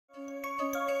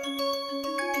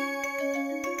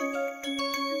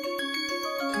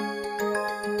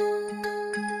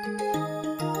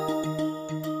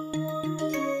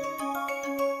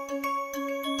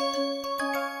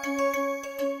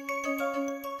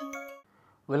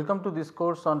Welcome to this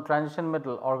course on transition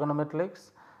metal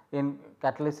organometallics in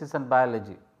catalysis and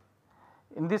biology.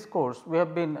 In this course, we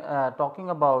have been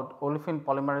talking about olefin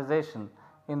polymerization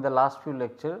in the last few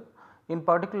lectures. In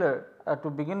particular, to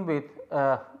begin with,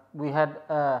 we had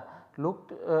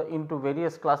looked into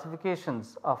various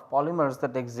classifications of polymers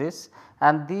that exist,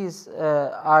 and these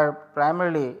are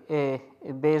primarily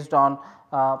based on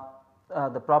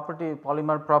the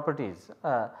polymer properties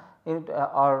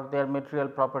or their material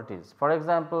properties. For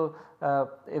example,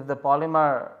 if the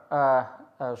polymer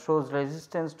shows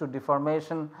resistance to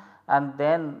deformation, and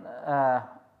then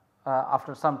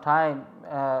after some time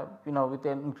with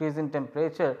an increase in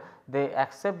temperature they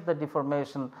accept the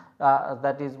deformation,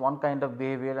 that is one kind of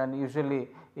behavior, and usually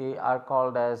are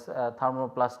called as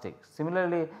thermoplastic.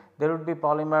 Similarly, there would be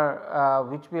polymer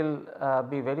which will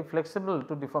be very flexible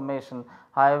to deformation.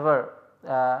 However,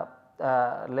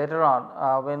 later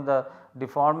on when the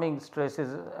deforming stress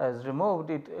is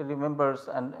removed, it remembers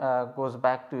and goes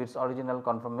back to its original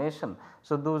conformation.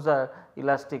 So, those are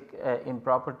elastic in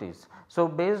properties. So,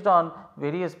 based on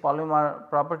various polymer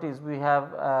properties, we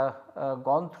have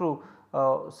gone through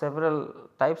several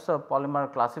types of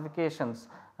polymer classifications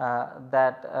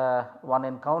that one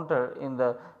encounter in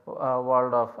the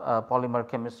world of polymer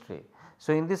chemistry.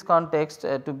 So, in this context,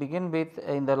 to begin with,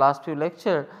 in the last few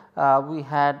lecture we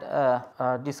had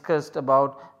discussed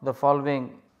about the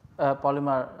following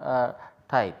polymer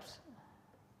types.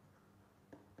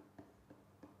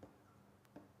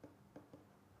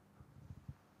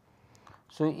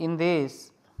 So, in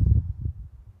this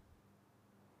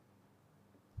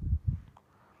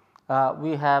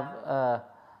we have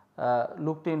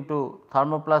looked into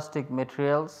thermoplastic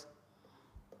materials,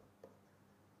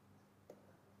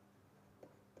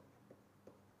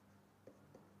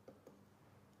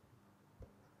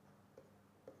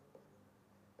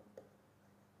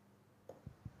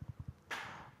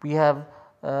 we have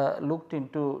looked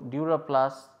into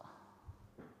Duraplast,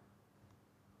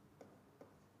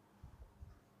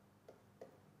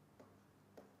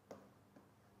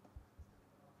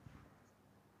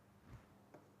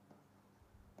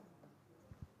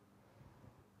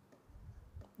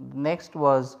 next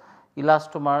was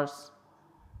elastomers,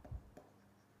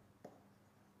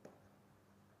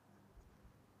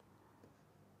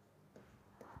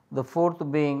 the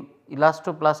fourth being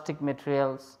elastoplastic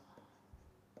materials,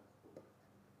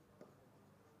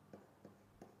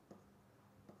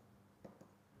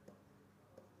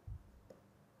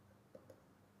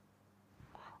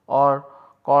 or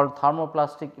called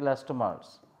thermoplastic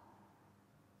elastomers.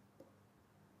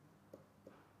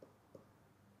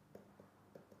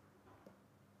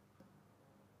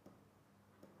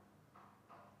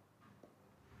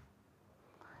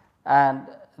 And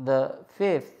the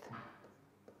fifth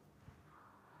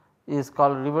is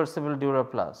called reversible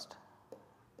Duraplast.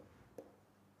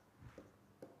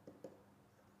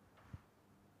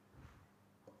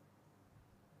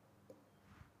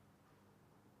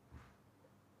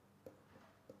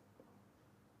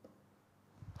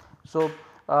 So,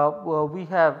 we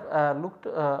have looked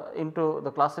into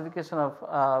the classification of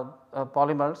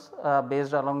polymers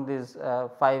based along these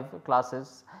 5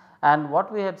 classes, and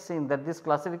what we had seen that this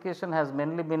classification has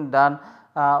mainly been done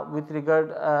with regard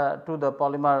to the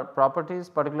polymer properties,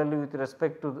 particularly with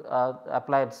respect to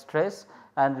applied stress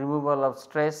and removal of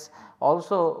stress.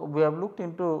 Also, we have looked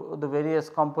into the various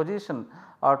composition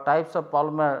or types of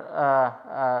polymer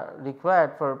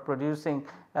required for producing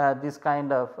this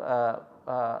kind of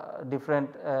different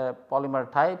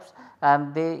polymer types,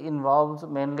 and they involves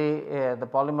mainly the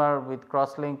polymer with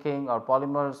cross linking, or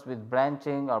polymers with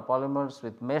branching, or polymers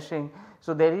with meshing.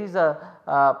 So, there is a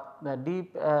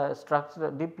deep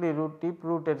deep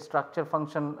rooted structure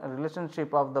function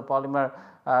relationship of the polymer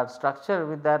structure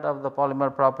with that of the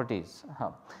polymer properties.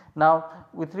 Now,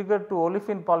 with regard to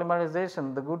olefin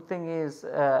polymerization, the good thing is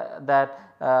that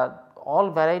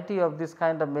all variety of this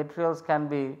kind of materials can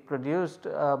be produced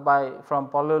from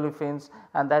polyolefins,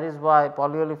 and that is why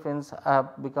polyolefins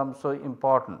have become so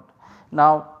important.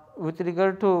 Now, with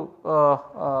regard to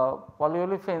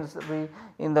polyolefins, we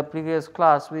in the previous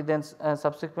class we then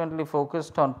subsequently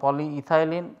focused on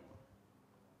polyethylene,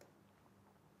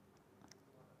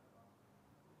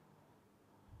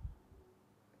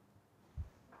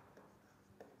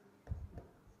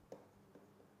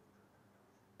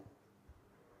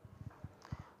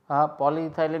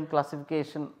 polyethylene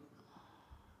classification,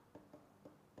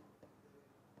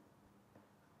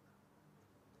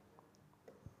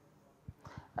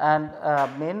 and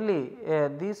mainly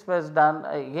this was done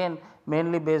again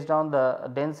mainly based on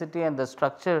the density and the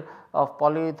structure of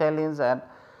polyethylenes, and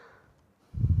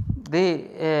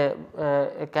They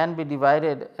can be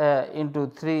divided into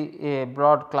three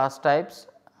broad class types.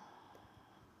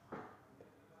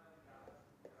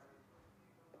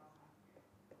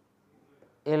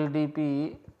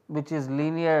 LDPE, which is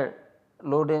linear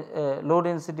low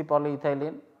density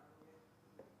polyethylene.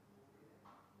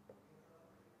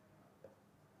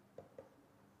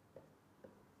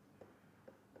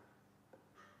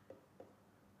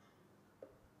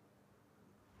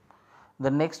 The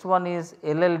next one is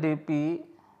LLDPE,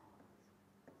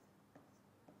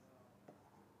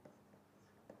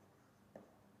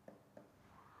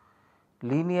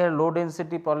 linear low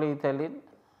density polyethylene.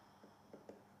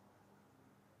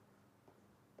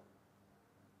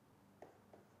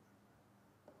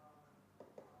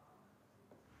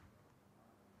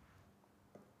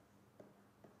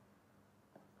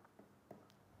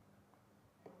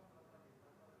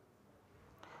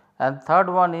 And third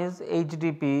one is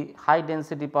HDP, high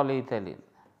density polyethylene.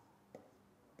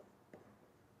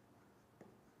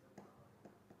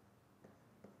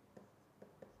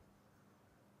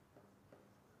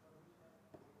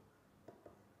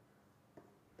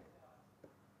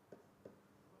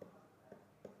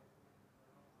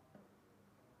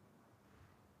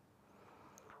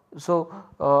 So,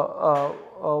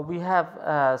 we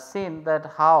have seen that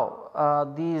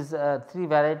how these three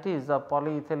varieties of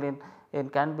polyethylene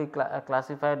can be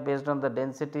classified based on the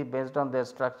density, based on their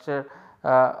structure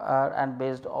and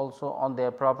based also on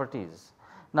their properties.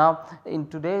 Now, in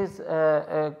today's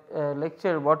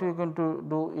lecture, what we are going to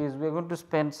do is we are going to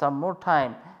spend some more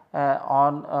time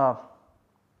on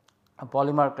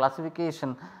polymer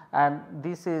classification, and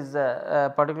this is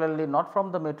particularly not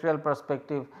from the material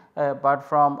perspective, but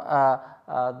from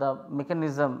the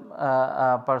mechanism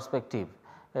perspective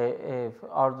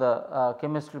or the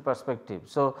chemistry perspective.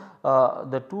 So,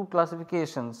 the two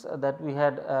classifications that we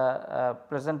had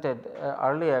presented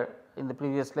earlier in the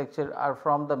previous lecture are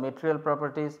from the material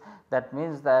properties. That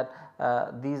means that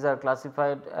these are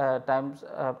classified times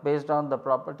based on the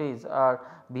properties or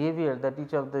behavior that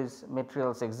each of these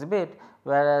materials exhibit,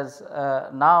 whereas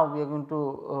now we are going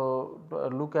to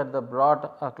look at the broad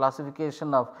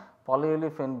classification of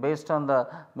polyolefin based on the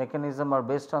mechanism or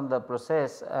based on the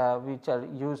process which are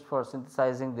used for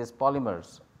synthesizing these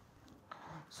polymers.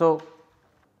 So,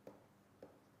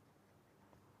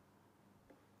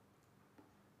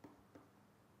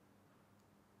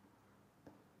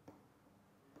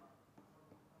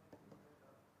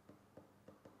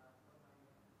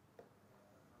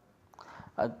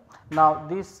 now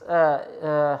this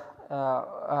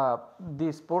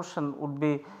portion would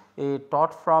be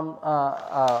taught from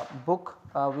a book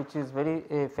which is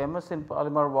very famous in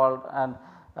polymer world, and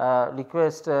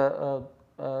request the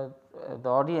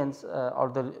audience or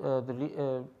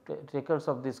the takers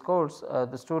of this course,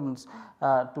 the students,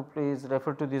 to please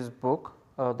refer to this book.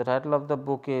 The title of the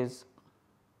book is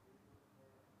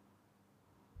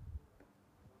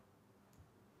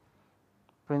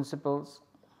Principles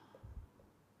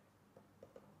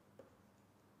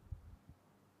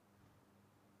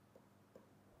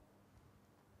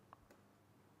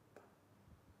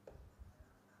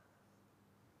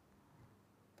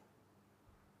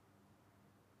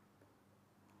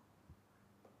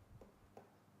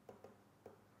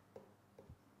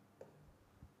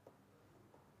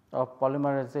of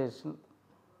Polymerization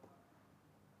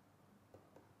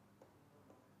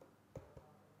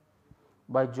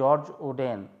by George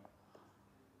Oden.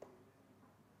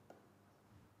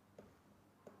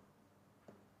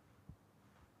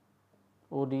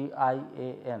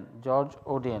 Odian, George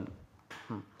Oden.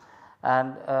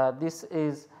 And this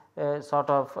is sort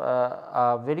of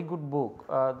a very good book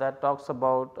that talks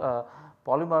about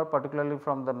polymer, particularly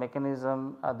from the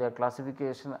mechanism, their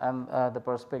classification and the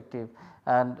perspective,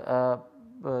 and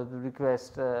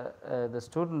request the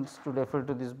students to refer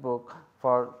to this book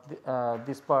for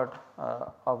this part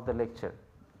of the lecture.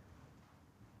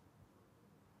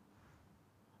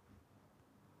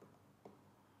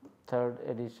 Third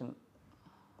edition.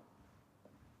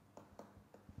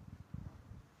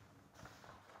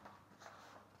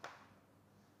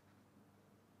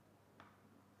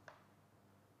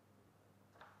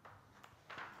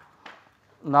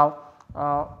 Now,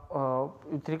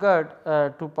 with regard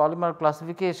to polymer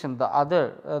classification,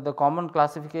 the common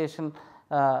classification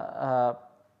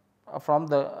from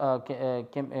the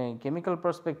chemical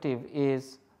perspective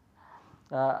is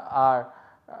are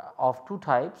of two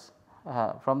types.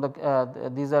 From the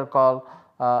these are called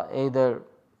either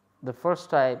the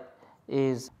first type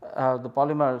is the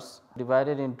polymers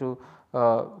divided into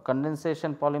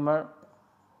condensation polymer,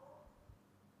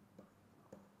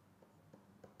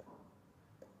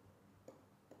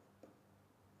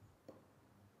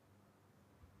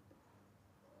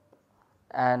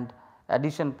 and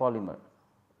addition polymer.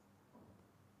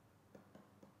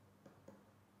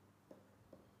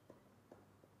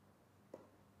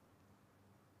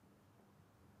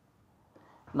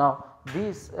 Now,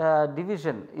 this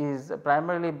division is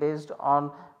primarily based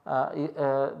on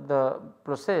the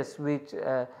process which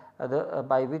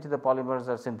by which the polymers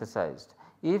are synthesized.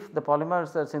 If the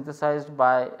polymers are synthesized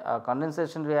by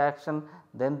condensation reaction,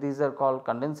 then these are called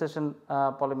condensation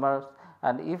polymers,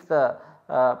 and if the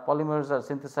polymers are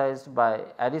synthesized by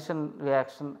addition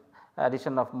reaction,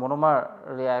 addition of monomer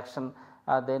reaction,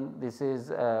 then this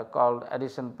is called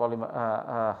addition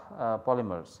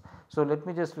polymers. So, let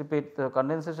me just repeat, the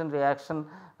condensation reaction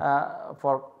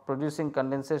for producing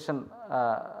condensation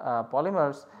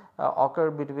polymers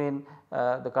occur between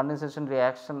the condensation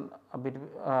reaction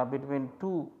between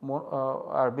two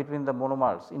or between the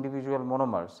monomers, individual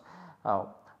monomers,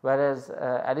 whereas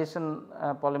addition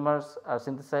polymers are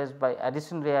synthesized by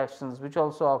addition reactions which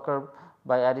also occur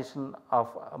by addition of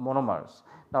monomers.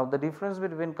 Now, the difference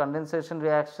between condensation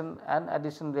reaction and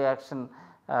addition reaction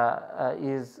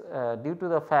is due to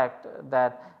the fact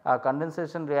that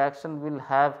condensation reaction will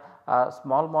have a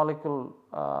small molecule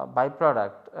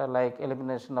byproduct like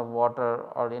elimination of water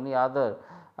or any other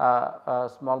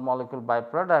small molecule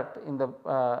byproduct in the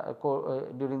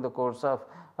during the course of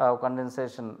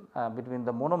condensation between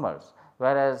the monomers,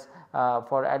 whereas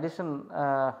for addition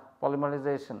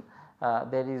polymerization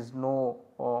there is no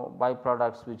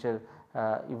byproducts which are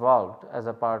evolved as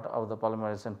a part of the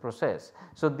polymerization process.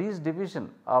 So, these division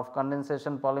of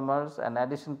condensation polymers and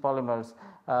addition polymers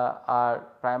are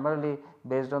primarily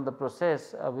based on the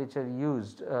process which are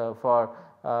used for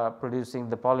producing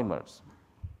the polymers.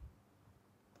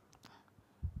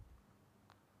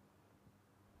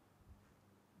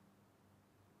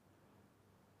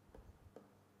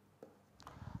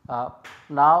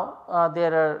 Now,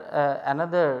 there are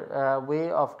another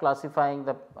way of classifying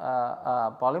the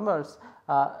polymers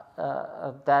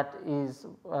that is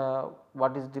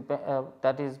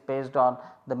that is based on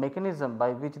the mechanism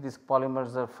by which these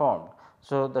polymers are formed.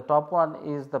 So, the top one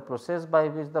is the process by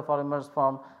which the polymers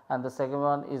form, and the second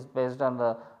one is based on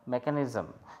the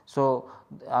mechanism. So,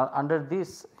 under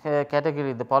this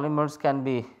category the polymers can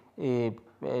be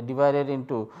divided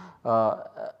into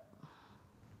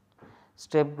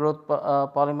step growth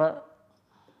polymer,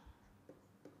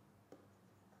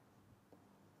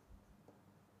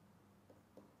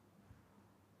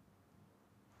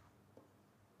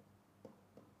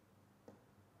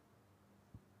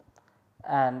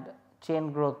 and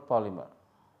chain growth polymer.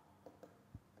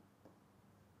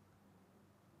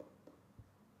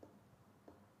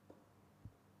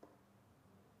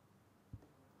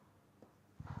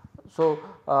 So,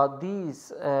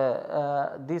 this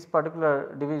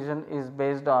particular division is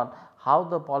based on how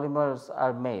the polymers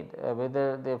are made,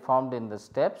 whether they are formed in the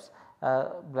steps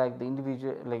like the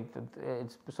individual, like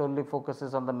it solely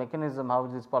focuses on the mechanism how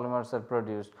these polymers are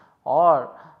produced, or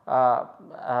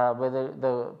whether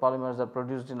the polymers are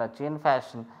produced in a chain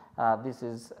fashion. This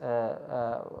is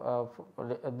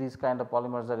these kind of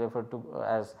polymers are referred to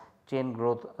as chain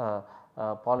growth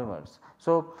polymers.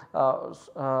 So,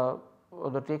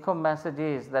 the take home message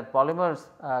is that polymers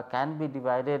can be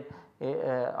divided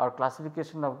or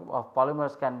classification of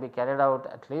polymers can be carried out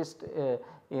at least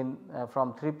in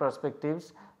from three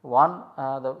perspectives. One,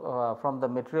 from the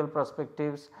material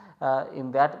perspectives,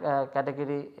 in that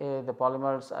category the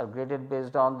polymers are graded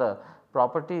based on the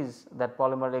properties that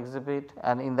polymer exhibit,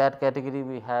 and in that category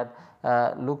we had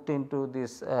looked into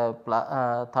this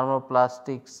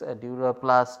thermoplastics,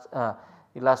 duroplast,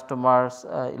 elastomers,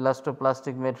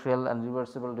 elastoplastic material and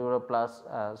reversible duroplast.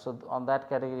 So, on that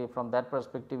category, from that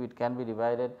perspective it can be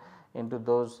divided into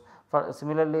those.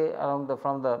 Similarly,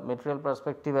 from the material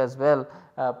perspective as well,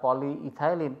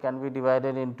 polyethylene can be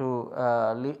divided into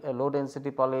low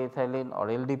density polyethylene or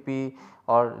LDP,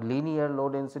 or linear low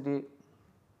density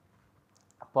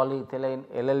polyethylene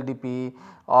LLDPE,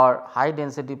 or high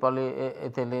density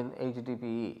polyethylene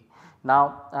HDPE.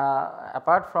 Now,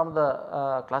 apart from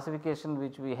the classification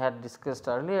which we had discussed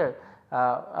earlier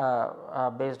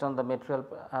based on the material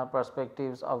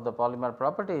perspectives of the polymer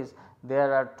properties,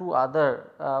 there are two other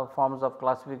forms of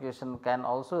classification can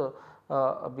also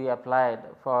be applied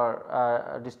for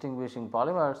distinguishing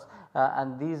polymers,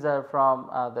 and these are from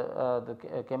the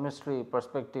chemistry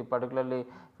perspective. Particularly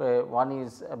one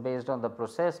is based on the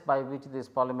process by which these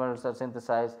polymers are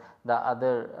synthesized, the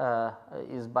other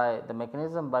is by the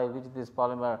mechanism by which these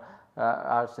polymer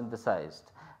are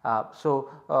synthesized. So,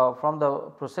 from the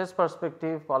process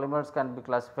perspective, polymers can be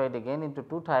classified again into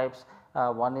two types.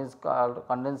 one is called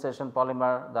condensation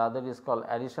polymer, the other is called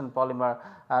addition polymer.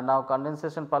 Now,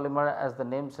 condensation polymer, as the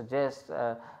name suggests,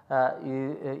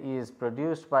 is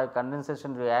produced by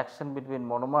condensation reaction between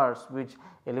monomers, which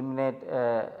eliminate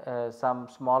some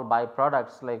small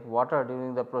byproducts like water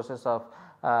during the process of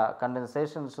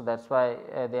condensation. So, that is why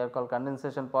they are called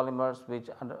condensation polymers, which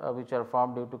are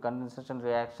formed due to condensation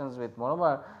reactions with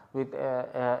monomer with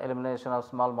elimination of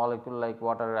small molecule like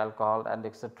water, alcohol, and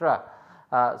etc.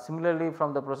 Similarly,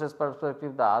 from the process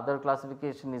perspective, the other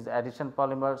classification is addition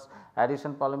polymers.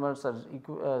 Addition polymers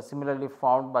are similarly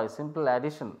formed by simple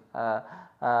addition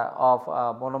of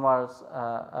monomers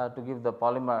to give the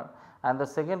polymer. And the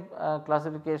second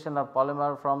classification of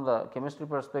polymer from the chemistry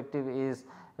perspective is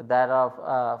that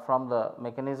of from the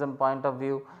mechanism point of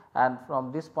view, and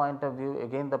from this point of view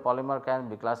again the polymer can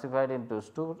be classified into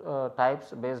two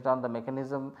types based on the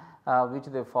mechanism which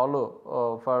they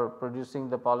follow for producing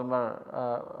the polymer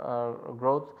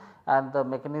growth. And the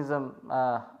mechanism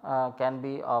can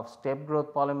be of step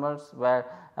growth polymers, where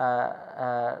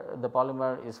the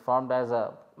polymer is formed as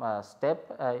a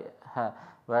step,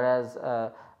 whereas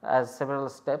as several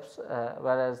steps,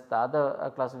 whereas the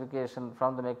other classification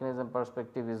from the mechanism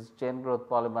perspective is chain growth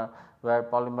polymer, where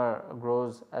polymer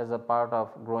grows as a part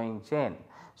of growing chain.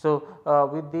 So,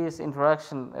 with this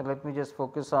introduction, let me just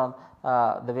focus on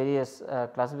the various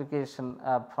classification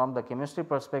from the chemistry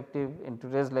perspective in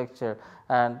today's lecture.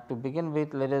 And to begin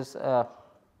with, let us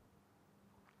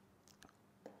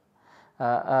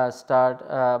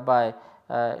start by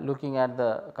looking at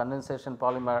the condensation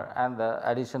polymer and the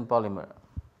addition polymer.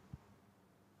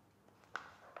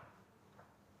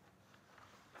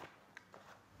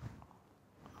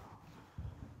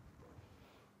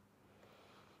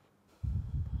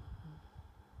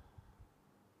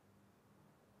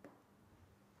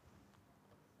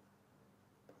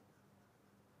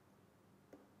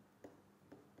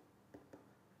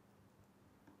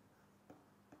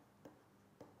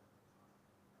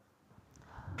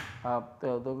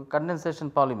 The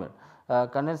condensation polymer.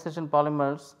 Condensation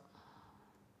polymers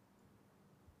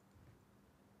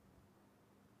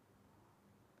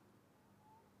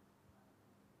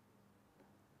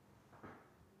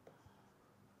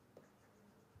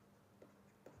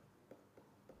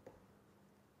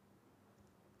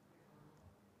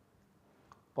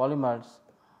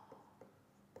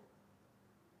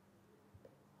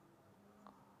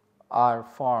are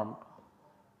formed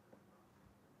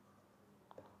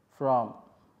from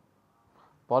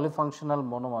polyfunctional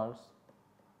monomers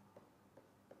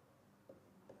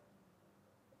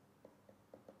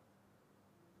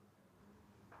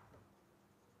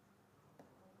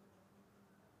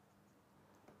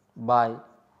by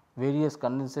various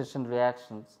condensation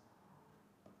reactions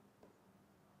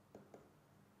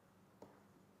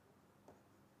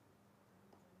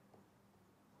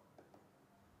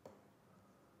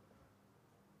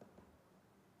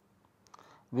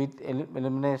with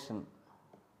elimination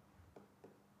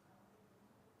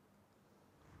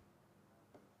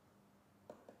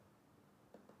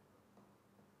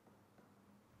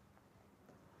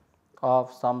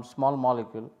of some small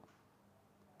molecule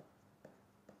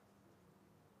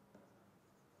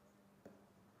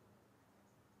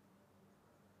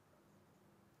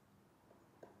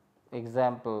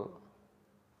example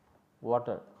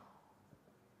water,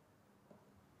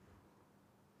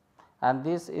 and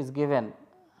this is given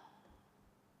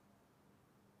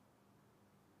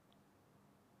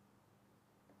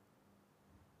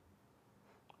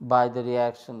by the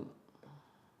reaction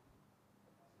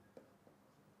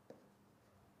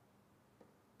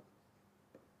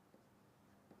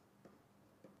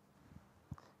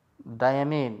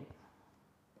diamine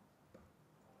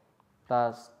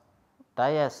plus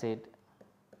diacid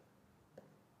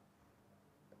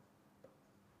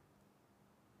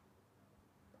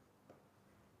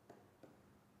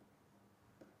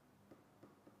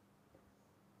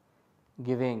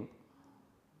giving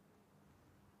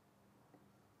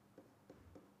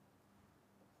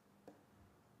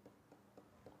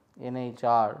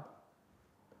NHR,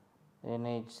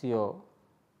 NHCO,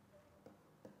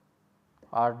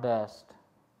 R dash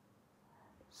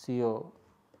CO,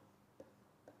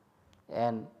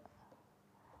 N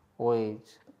OH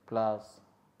plus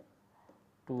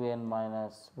 2N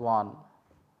minus 1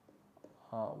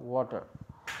 water.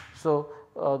 So,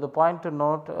 the point to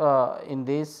note in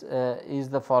this is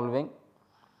the following.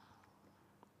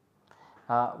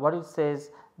 What it says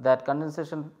that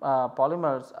condensation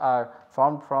polymers are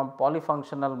formed from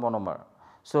polyfunctional monomer.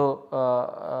 So,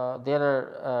 there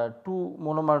are two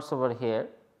monomers over here,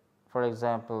 for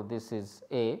example, this is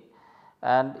A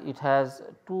and it has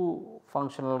two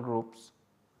functional groups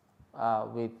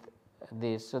with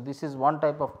this. So, this is one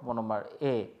type of monomer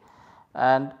A,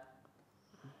 and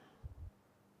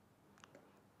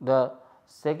the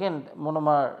second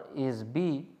monomer is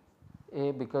B,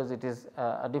 A, because it is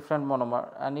a different monomer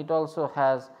and it also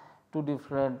has two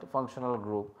different functional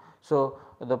group. So,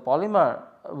 the polymer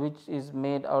which is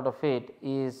made out of it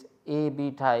is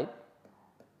AB type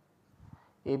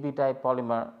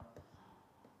polymer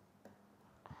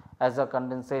as a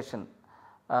condensation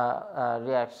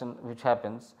reaction which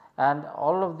happens, and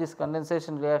all of this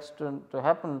condensation reaction to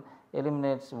happen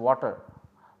eliminates water.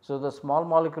 So, the small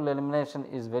molecule elimination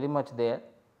is very much there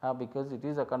because it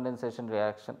is a condensation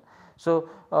reaction. So,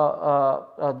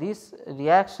 this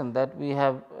reaction that we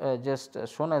have just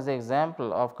shown as an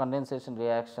example of condensation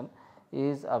reaction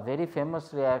is a very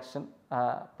famous reaction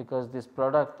because this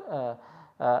product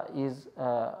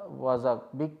was a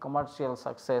big commercial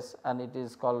success, and it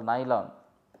is called nylon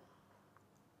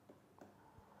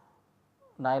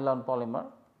polymer.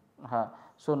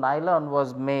 So, nylon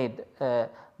was made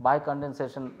by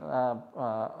condensation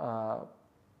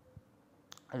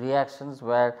reactions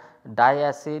where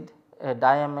diacid,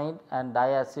 diamide and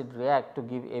diacid react to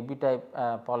give AB type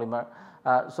polymer.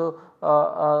 And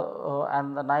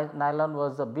the nylon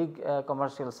was a big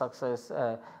commercial success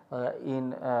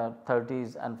in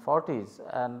 30s and 40s,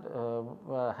 and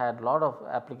had lot of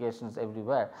applications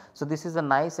everywhere. So, this is a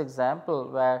nice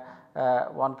example where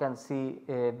one can see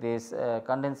this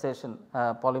condensation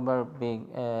polymer being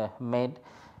made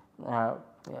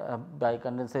by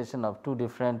condensation of two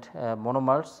different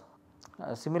monomers.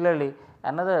 Similarly,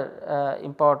 another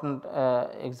important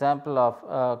example of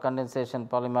condensation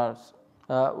polymers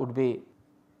would be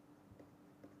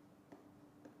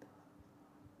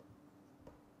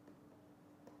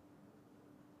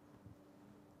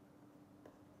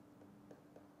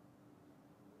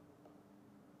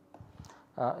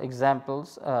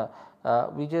examples.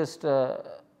 We just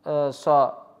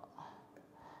saw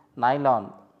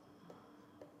nylon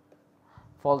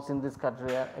falls in this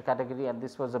category, and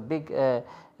this was a big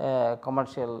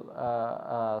commercial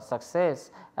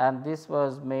success, and this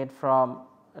was made from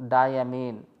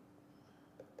diamine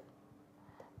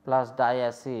plus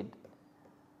diacid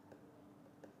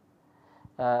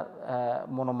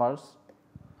monomers,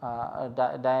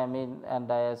 diamine and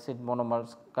diacid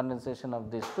monomers, condensation of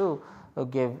these two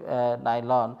gave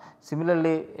nylon.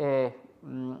 Similarly,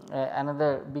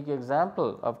 another big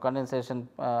example of condensation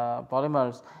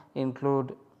polymers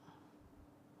include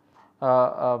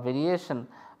a variation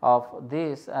of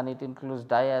this, and it includes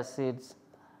diacids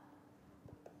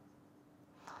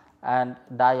and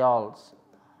diols,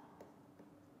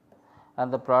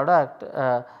 and the product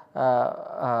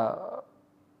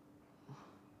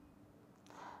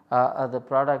the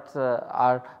products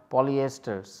are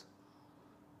polyesters,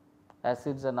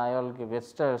 acids and iol give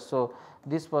esters. So,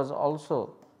 this was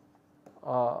also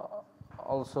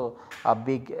a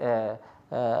big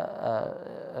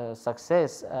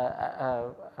success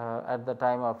at the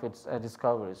time of its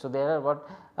discovery. So, there are what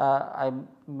I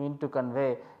mean to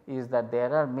convey is that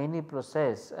there are many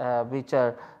processes which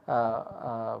are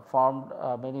formed,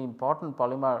 many important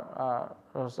polymer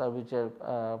which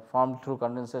are formed through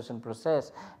condensation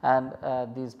process, and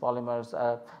these polymers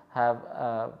have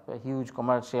huge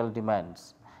commercial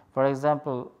demands. For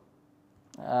example,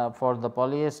 for the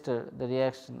polyester, the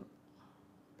reaction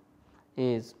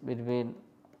is between,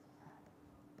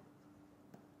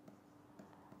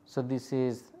 so this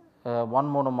is one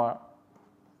monomer,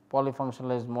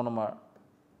 polyfunctionalized monomer,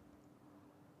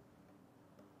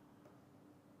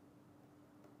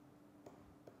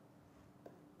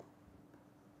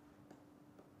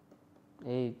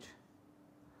 H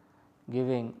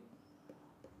giving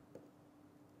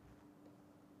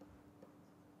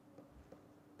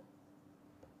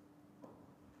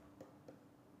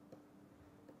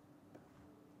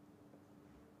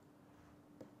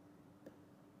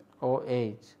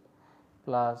OH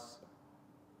plus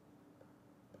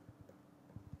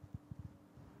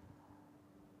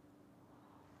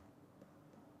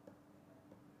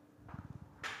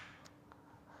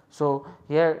so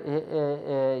here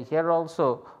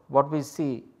also what we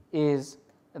see is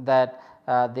that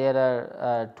there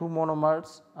are two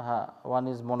monomers, one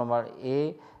is monomer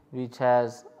A which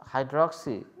has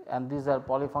hydroxy, and these are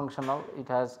polyfunctional, it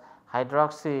has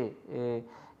hydroxy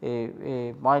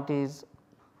moieties,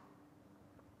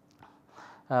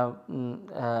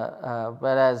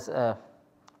 whereas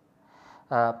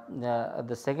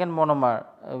the second monomer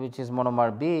which is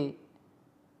monomer B,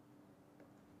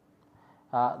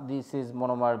 this is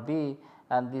monomer B,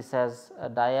 and this has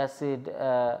diacid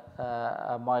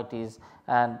moieties,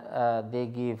 and they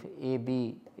give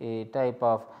AB type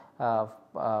of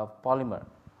polymer.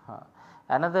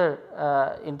 Another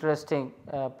interesting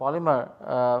polymer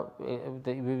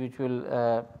which will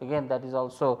again that is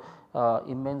also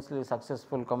immensely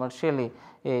successful commercially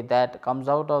that comes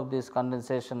out of this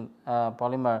condensation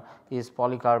polymer is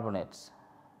polycarbonates.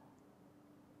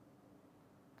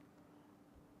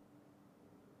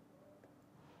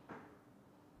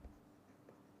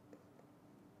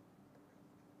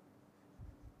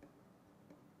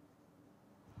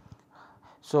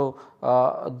 So,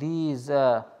 these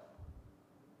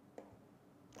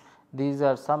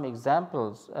are some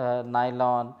examples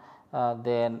nylon,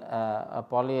 then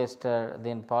polyester,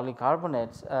 then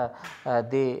polycarbonates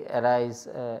they arise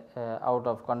out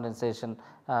of condensation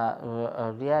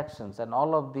reactions, and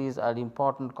all of these are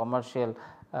important commercial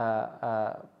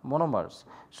monomers.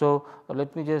 So,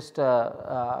 let me just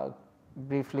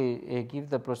briefly give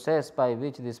the process by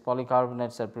which these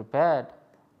polycarbonates are prepared.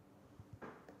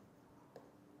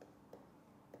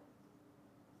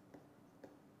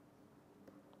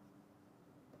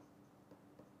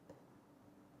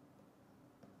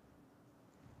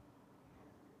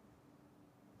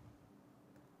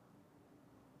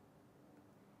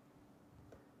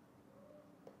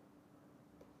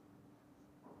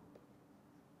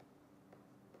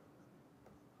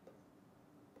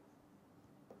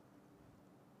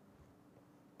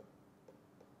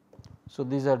 So,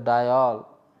 these are diol,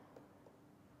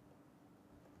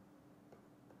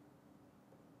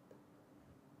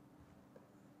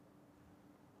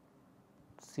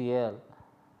 Cl,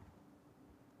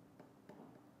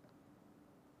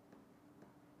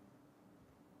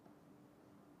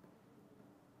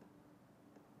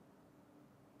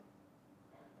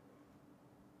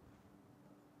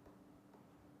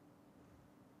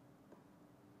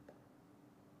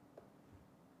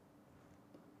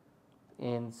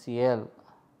 NCl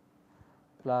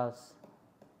plus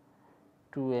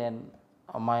 2N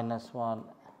minus 1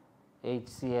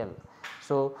 HCl.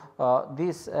 So,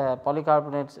 this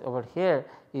polycarbonates over here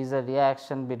is a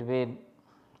reaction between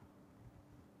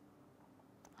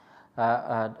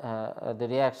the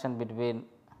reaction between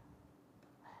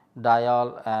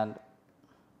diol and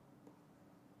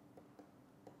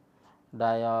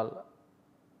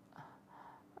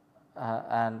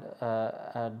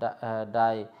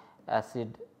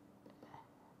diacid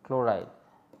chloride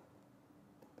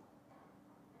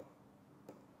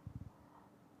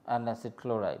and acid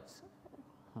chlorides.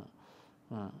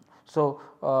 So,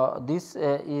 this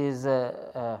is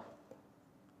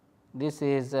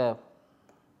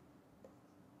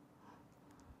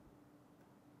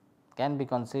can be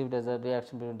conceived as a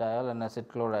reaction between diol and acid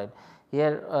chloride.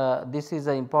 Here this is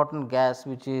an important gas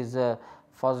which is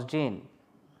phosgene.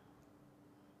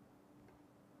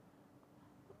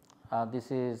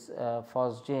 This is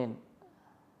phosgene,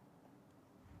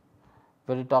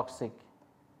 very toxic,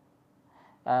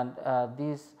 and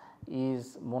this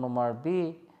is monomer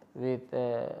B with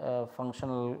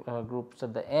functional groups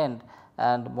at the end,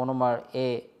 and monomer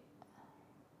A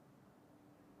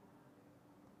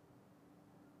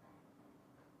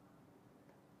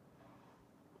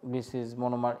this is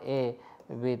monomer A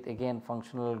with again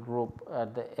functional group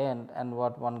at the end, and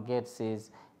what one gets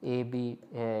is AB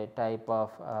type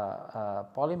of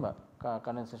polymer,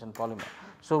 condensation polymer.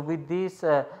 So, with this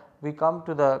we come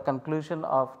to the conclusion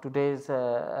of today's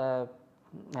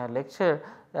lecture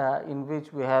in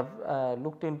which we have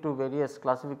looked into various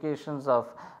classifications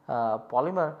of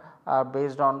polymer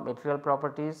based on material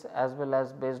properties as well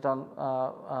as based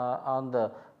on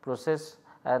the process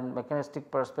and mechanistic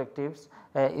perspectives.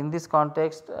 In this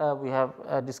context we have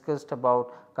discussed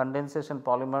about condensation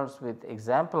polymers with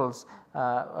examples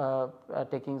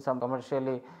taking some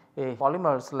commercially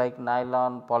polymers like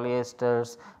nylon,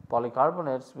 polyesters,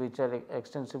 polycarbonates which are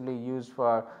extensively used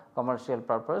for commercial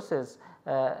purposes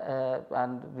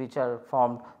and which are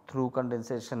formed through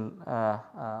condensation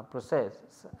process.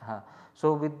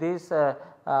 So, with this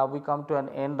we come to an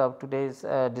end of today's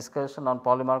discussion on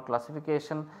polymer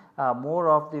classification. More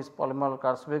of this polymer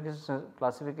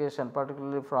classification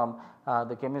particularly from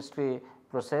the chemistry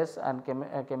process and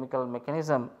chemical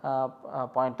mechanism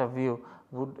point of view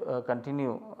would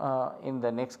continue in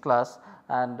the next class,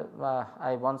 and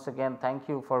I once again thank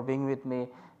you for being with me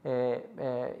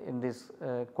in this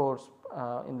course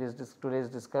in this today's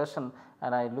discussion,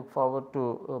 and I look forward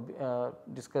to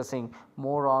discussing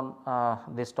more on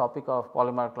this topic of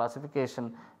polymer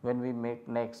classification when we meet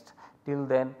next. Till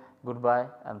then, goodbye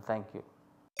and thank you.